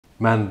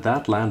Man,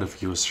 that land of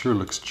yours sure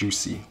looks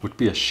juicy. Would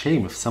be a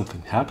shame if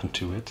something happened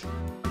to it.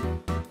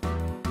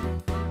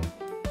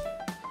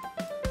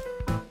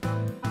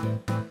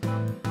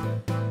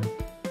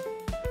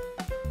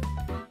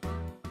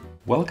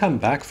 Welcome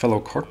back,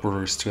 fellow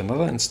cardboarders, to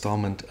another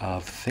installment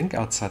of Think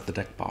Outside the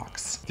Deck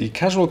Box. The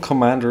Casual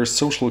Commander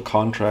social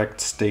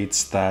contract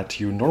states that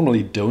you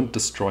normally don't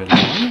destroy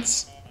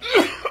lands.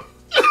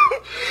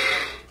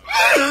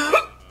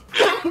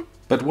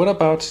 But what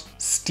about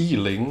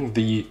stealing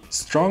the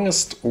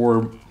strongest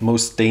or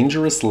most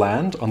dangerous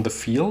land on the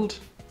field,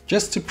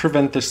 just to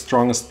prevent the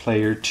strongest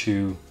player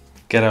to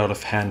get out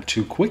of hand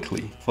too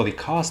quickly for the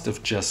cost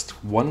of just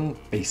one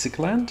basic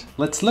land?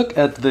 Let's look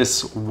at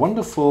this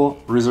wonderful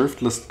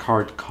reserved list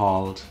card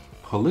called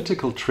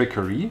Political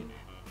Trickery,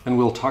 and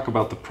we'll talk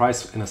about the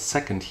price in a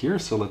second here.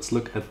 So let's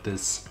look at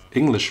this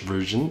English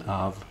version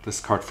of this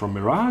card from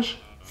Mirage.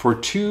 For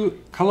 2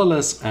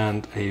 colorless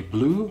and a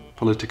blue,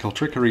 Political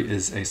Trickery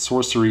is a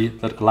sorcery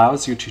that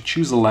allows you to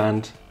choose a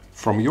land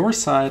from your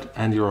side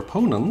and your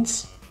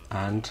opponent's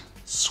and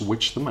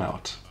switch them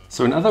out.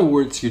 So in other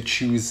words, you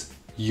choose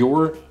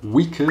your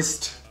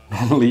weakest,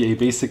 normally a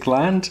basic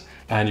land,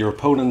 and your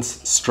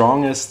opponent's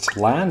strongest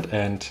land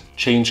and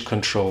change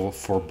control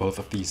for both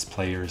of these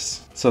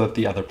players so that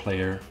the other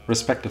player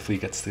respectively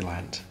gets the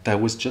land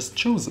that was just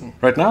chosen.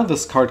 Right now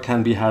this card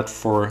can be had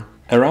for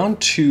around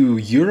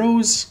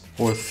 €2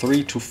 or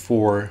 $3 to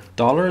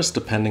 $4,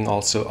 depending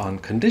also on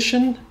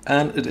condition,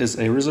 and it is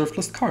a reserved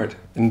list card.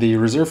 In the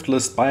reserved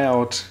list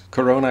buyout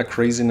Corona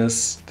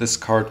craziness, this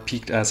card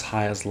peaked as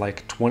high as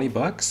like 20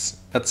 bucks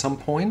at some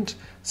point,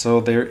 so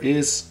there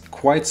is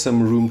quite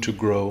some room to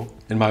grow.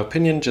 In my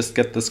opinion, just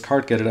get this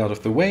card, get it out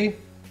of the way,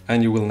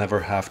 and you will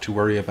never have to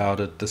worry about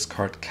it. This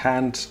card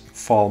can't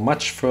fall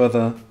much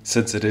further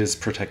since it is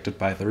protected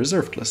by the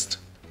reserved list.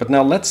 But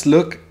now let's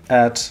look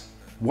at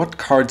what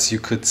cards you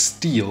could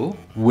steal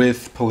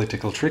with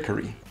Political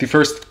Trickery. The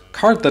first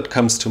card that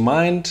comes to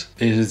mind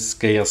is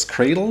Gaia's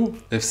Cradle.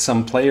 If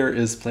some player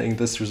is playing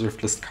this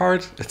reserved list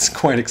card, it's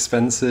quite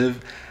expensive,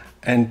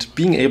 and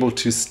being able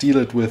to steal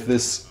it with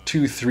this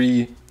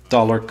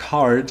 $2-3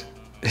 card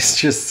is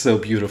just so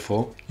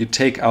beautiful. You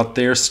take out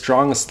their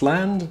strongest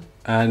land,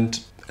 and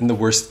in the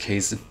worst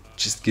case it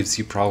just gives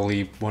you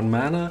probably 1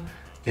 mana.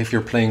 If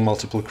you're playing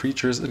multiple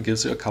creatures, it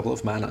gives you a couple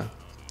of mana.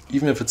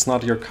 Even if it's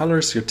not your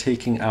colors, you're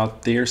taking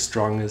out their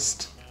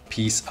strongest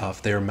piece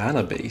of their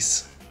mana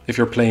base. If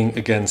you're playing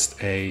against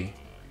a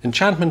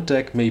enchantment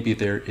deck, maybe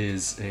there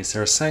is a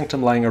Serra's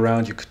Sanctum lying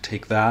around, you could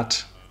take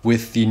that.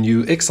 With the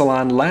new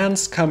Ixalan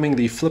lands coming,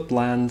 the flip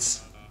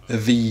lands,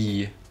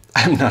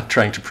 I'm not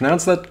trying to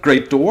pronounce that,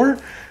 Great Door,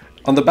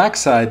 on the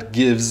backside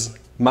gives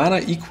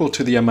mana equal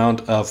to the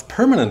amount of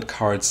permanent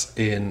cards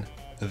in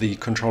the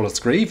controller's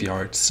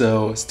graveyard,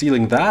 so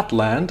stealing that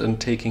land and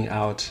taking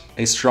out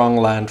a strong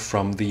land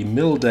from the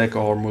Mill deck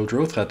or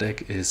Muldrothra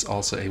deck is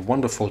also a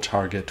wonderful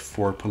target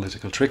for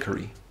Political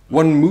Trickery.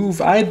 One move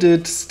I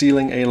did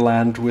stealing a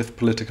land with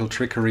Political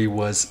Trickery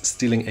was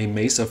stealing a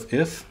Mace of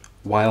Ith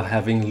while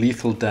having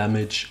lethal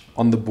damage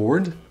on the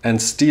board, and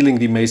stealing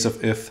the Mace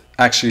of Ith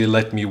actually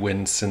let me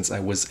win since I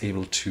was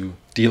able to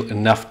deal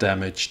enough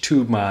damage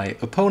to my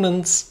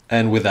opponents,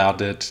 and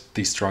without it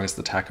the strongest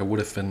attacker would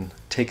have been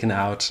taken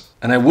out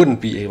and I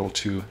wouldn't be able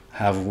to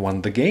have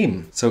won the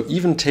game. So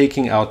even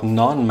taking out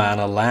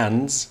non-mana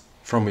lands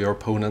from your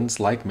opponents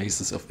like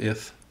Maces of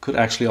Ith could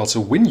actually also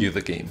win you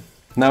the game.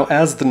 Now,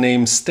 as the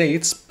name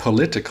states,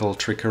 Political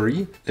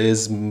Trickery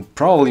is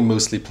probably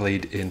mostly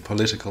played in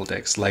political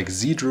decks, like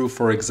Zedru,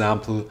 for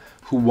example,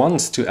 who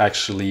wants to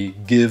actually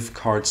give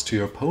cards to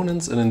your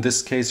opponents, and in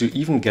this case you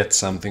even get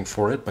something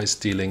for it by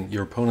stealing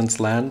your opponent's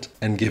land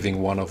and giving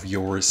one of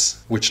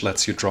yours, which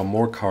lets you draw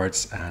more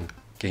cards and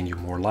gain you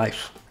more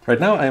life.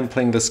 Right now I am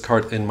playing this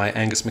card in my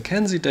Angus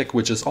Mackenzie deck,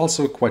 which is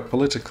also quite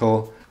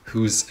political,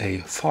 who's a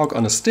Fog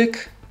on a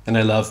Stick, and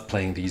I love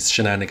playing these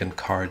shenanigan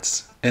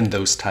cards in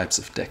those types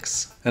of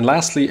decks. And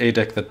lastly, a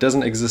deck that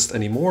doesn't exist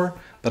anymore,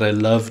 but I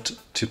loved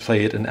to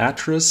play it in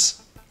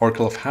Atris,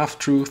 Oracle of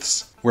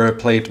Half-Truths, where I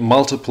played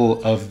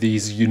multiple of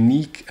these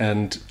unique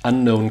and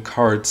unknown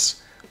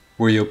cards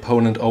where your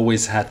opponent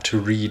always had to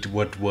read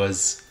what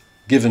was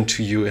given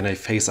to you in a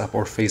face-up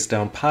or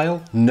face-down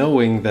pile,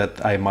 knowing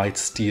that I might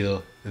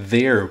steal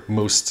their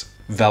most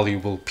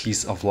valuable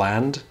piece of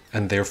land,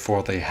 and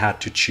therefore they had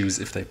to choose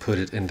if they put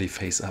it in the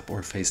face-up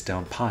or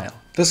face-down pile.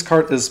 This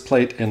card is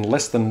played in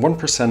less than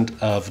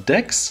 1% of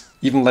decks,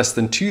 even less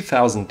than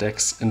 2,000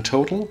 decks in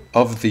total,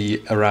 of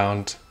the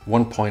around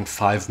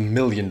 1.5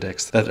 million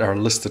decks that are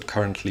listed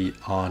currently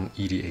on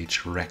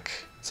EDH Rec.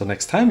 So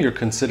next time you're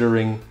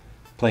considering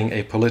playing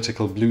a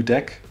political blue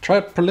deck, try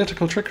out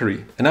Political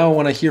Trickery. And now I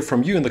want to hear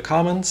from you in the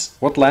comments,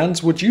 what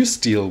lands would you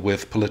steal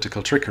with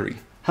Political Trickery?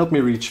 Help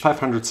me reach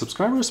 500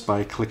 subscribers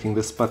by clicking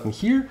this button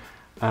here,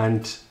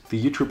 and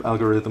the YouTube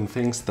algorithm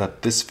thinks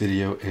that this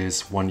video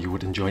is one you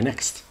would enjoy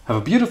next. Have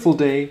a beautiful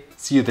day,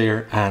 see you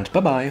there, and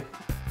bye-bye!